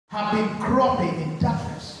have been groping in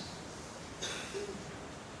darkness.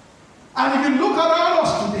 And if you look around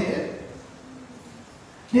us today,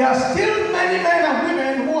 there are still many men and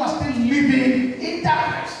women who are still living in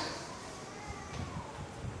darkness.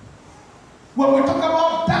 When we talk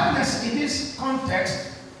about darkness in this context,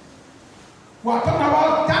 we are talking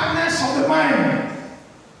about darkness of the mind.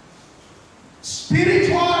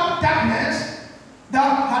 Spiritual darkness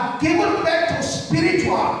that had given birth to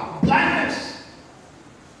spiritual blindness.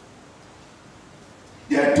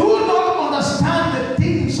 They do not understand the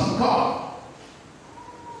things of God.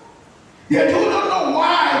 They do not know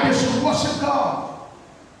why they should worship God.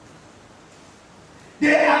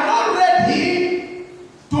 They are not ready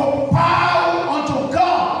to bow unto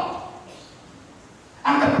God.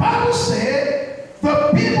 And the Bible says,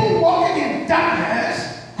 the people walking in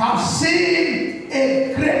darkness have seen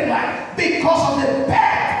a great light because of the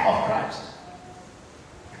birth of Christ.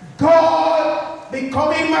 God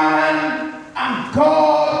becoming man and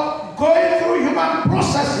God going through human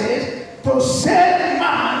processes to save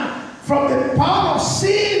man from the power of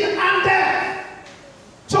sin and death.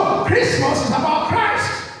 So Christmas is about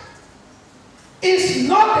Christ. It's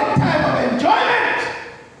not a time of enjoyment.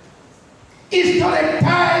 It's not a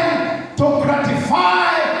time to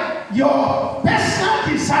gratify your personal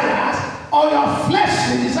desires or your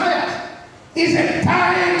fleshly desires. It's a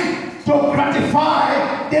time to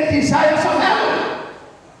gratify the desires of heaven.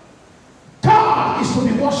 God is to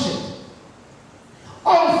be worshipped.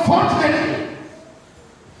 Unfortunately,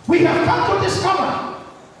 we have come to discover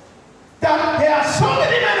that there are so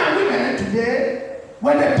many men and women today,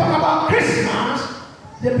 when they talk about Christmas,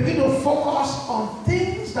 they begin to focus on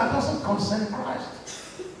things that doesn't concern Christ.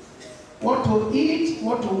 What to eat,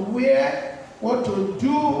 what to wear, what to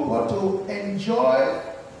do, what to enjoy,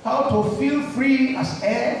 how to feel free as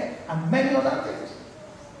air, and many other things.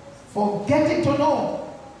 Forgetting to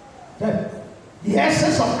know that the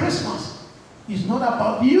essence of Christmas is not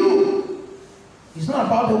about you. It's not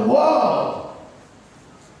about the world.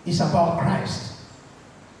 It's about Christ.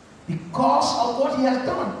 Because of what he has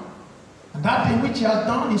done. And that thing which he has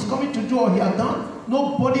done, is coming to do, or he has done,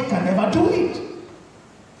 nobody can ever do it.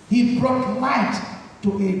 He brought light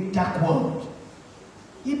to a dark world.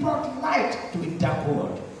 He brought light to a dark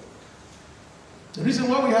world. The reason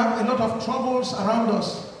why we have a lot of troubles around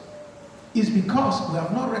us is because we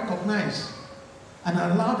have not recognized and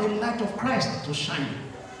allowed the light of Christ to shine.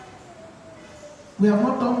 We have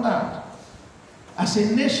not done that. As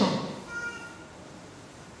a nation,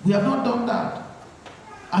 we have not done that.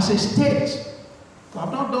 As a state, we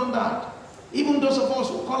have not done that. Even those of us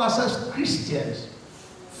who call ourselves Christians,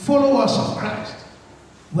 followers of Christ,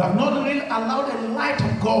 we have not really allowed the light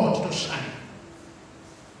of God to shine.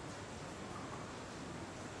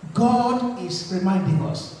 God is reminding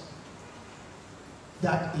us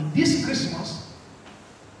that in this Christmas,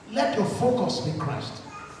 let your focus be Christ.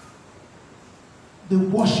 The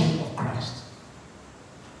worship of Christ.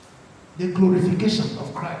 The glorification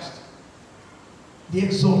of Christ. The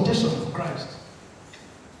exaltation of Christ.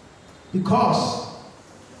 Because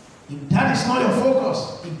if that is not your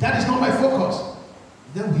focus, if that is not my focus,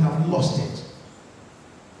 then we have lost it.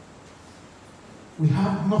 We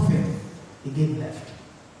have nothing again left.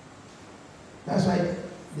 That's why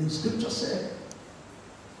the scripture said,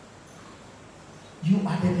 you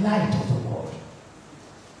are the light of the world.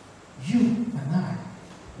 You and I,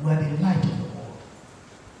 we are the light of the world.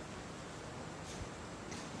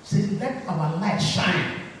 Say, let our light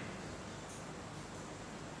shine.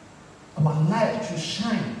 Our light should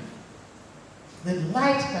shine. The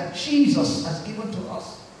light that Jesus has given to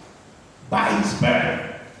us by his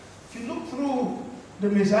birth. If you look through the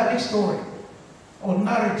Messianic story or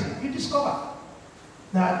narrative, you discover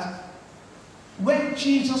that when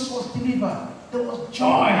Jesus was delivered, there was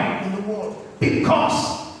joy in the world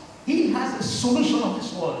because he has the solution of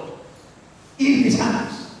this world in his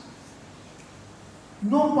hands.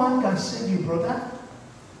 No one can save you, brother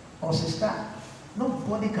or sister.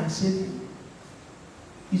 Nobody can save you.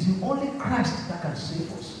 It's the only Christ that can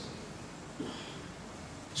save us.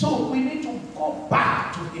 So we need to go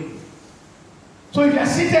back to him. So if you are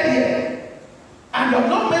seated here and you have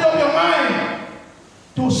not made up your mind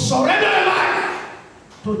to surrender your life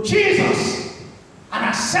to Jesus and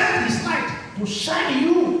accept his light to shine in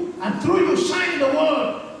you and through you shine in the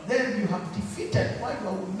world, then you have defeated what you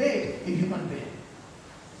have made a human being.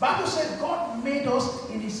 The Bible said God made us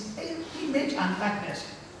in his image and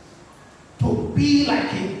likeness to be like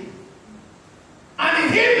him. And in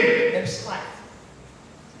him there is life.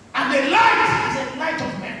 And the light is the light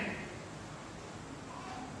of men.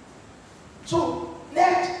 So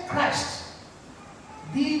let Christ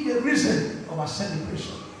be the reason of our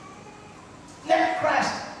celebration.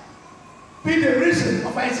 be the reason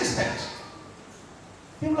of our existence.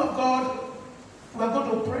 People of God, we are going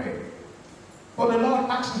to pray. But the Lord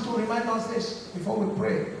asked me to remind us this before we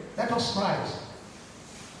pray. Let us rise.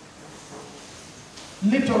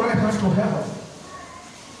 Lift your right hand to heaven.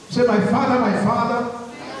 Say, my Father,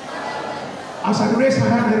 as I raise my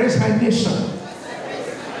hand, I raise my nation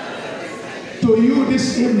to you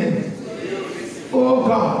this evening. Oh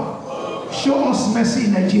God, show us mercy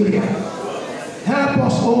in Nigeria. Help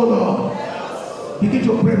us, oh Lord. Begin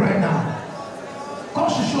to pray right now. God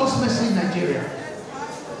should show us mercy in Nigeria.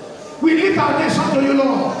 We lift our nation to you,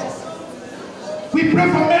 Lord. We pray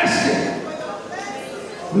for mercy.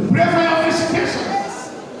 We pray for your visitation.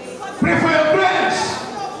 Pray for your grace.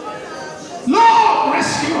 Lord,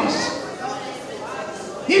 rescue us.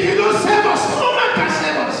 If you don't save us, no man can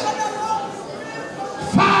save us.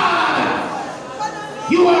 Father,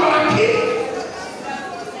 you are our King.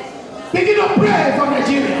 Begin to pray for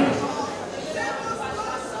Nigeria.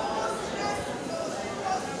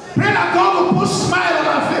 Pray that God will put a smile on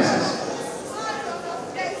our faces.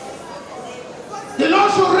 The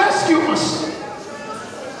Lord should rescue us.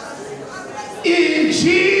 In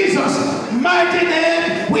Jesus' mighty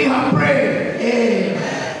name we have prayed.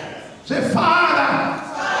 Amen. Say, Father,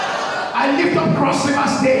 I lift up Cross River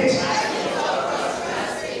State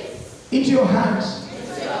into your hands.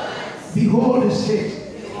 Behold the state,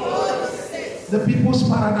 the people's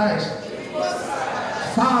paradise.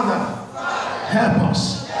 Father, help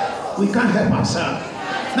us. We can't help ourselves.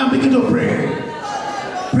 Now begin to pray.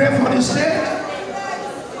 Pray for the state.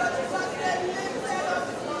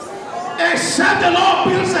 Except the Lord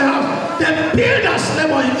builds the house, the builders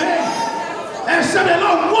labor in vain. Except the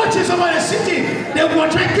Lord watches over the city, they will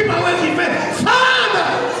try to keep away in vain. Father,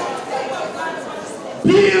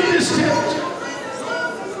 build the state.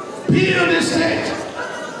 Build the state.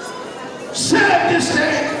 Save the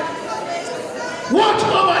state. Watch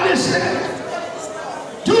over the state.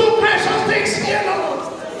 Do precious things here, Lord.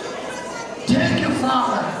 Thank you,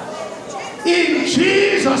 Father. In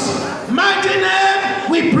Jesus' mighty name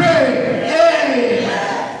we pray.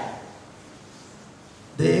 Amen.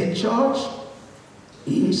 The church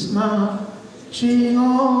is marching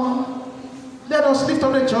on. Let us lift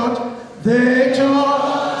up the church. The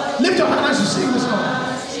church. Lift your hand as you sing this song.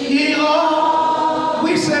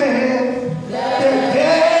 We say, the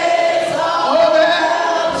gates of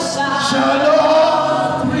hell shall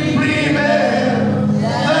not prevail.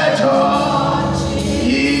 The church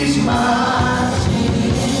is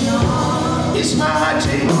marching on. It's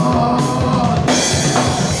marching on.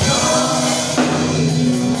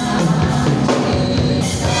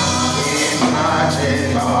 It's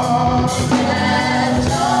marching on.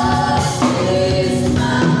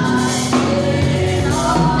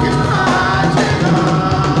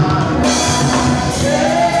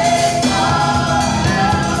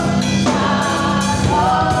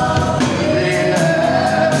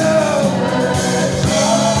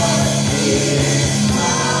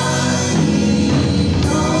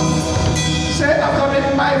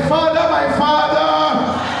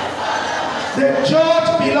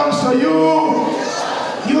 To you.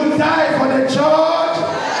 You died for the church.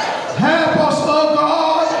 Help us, oh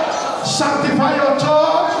God. Sanctify your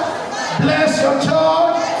church. Bless your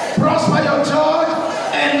church. Prosper your church.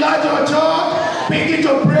 Enlarge your church. Begin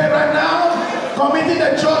to pray right now. Committing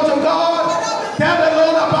the church to God. Tell the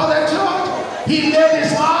Lord about the church. He laid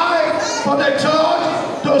his life for the church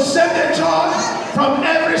to save the church from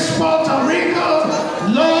every spot and wrinkle.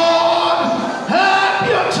 Lord, help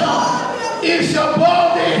your church. It's your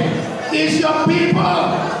body. Is your people,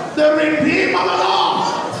 the redeemed of the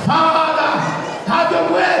Lord. Father, have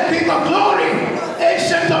your way, King of glory,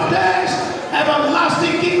 ancient of days,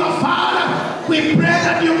 everlasting King of Father. We pray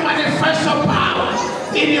that you manifest your power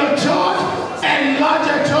in your church, enlarge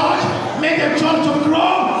your church, make the church to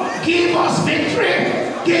grow. Give us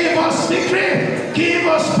victory, give us victory, give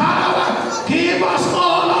us power, give us,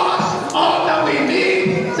 oh Lord, all that we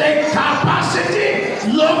need, the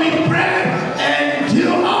capacity, Lord, we pray,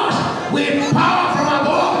 endure us with power from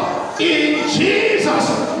above. In Jesus'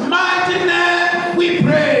 mighty name we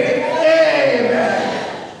pray.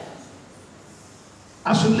 Amen.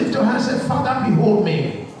 As you lift your hands and say, Father, behold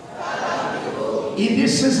me. In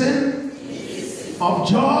this season of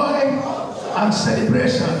joy and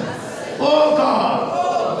celebration. Oh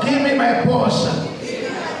God, give me my portion.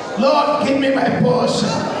 Lord, give me my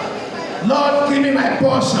portion. Lord, give me my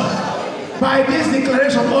portion. By this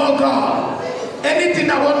declaration, oh God, anything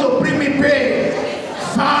that want to bring me pain,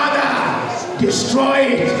 Father, destroy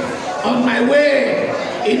it on my way,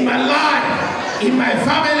 in my life, in my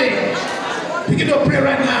family. Begin to pray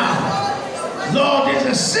right now. Lord, it's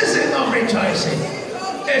a season of rejoicing,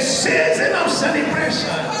 a season of celebration.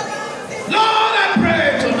 Lord, I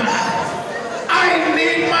pray tonight. I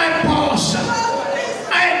need my portion.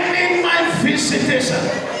 I need my visitation.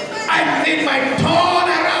 I need my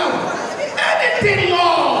turnaround. Anything,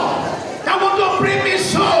 Lord, that want to bring me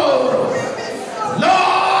sorrow,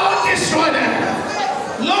 Lord, destroy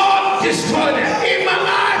them. Lord, destroy them. In my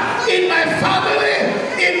life, in my family,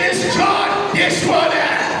 in this church, destroy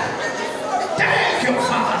them. Thank you,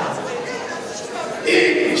 Father.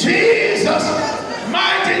 In Jesus'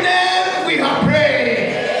 mighty name.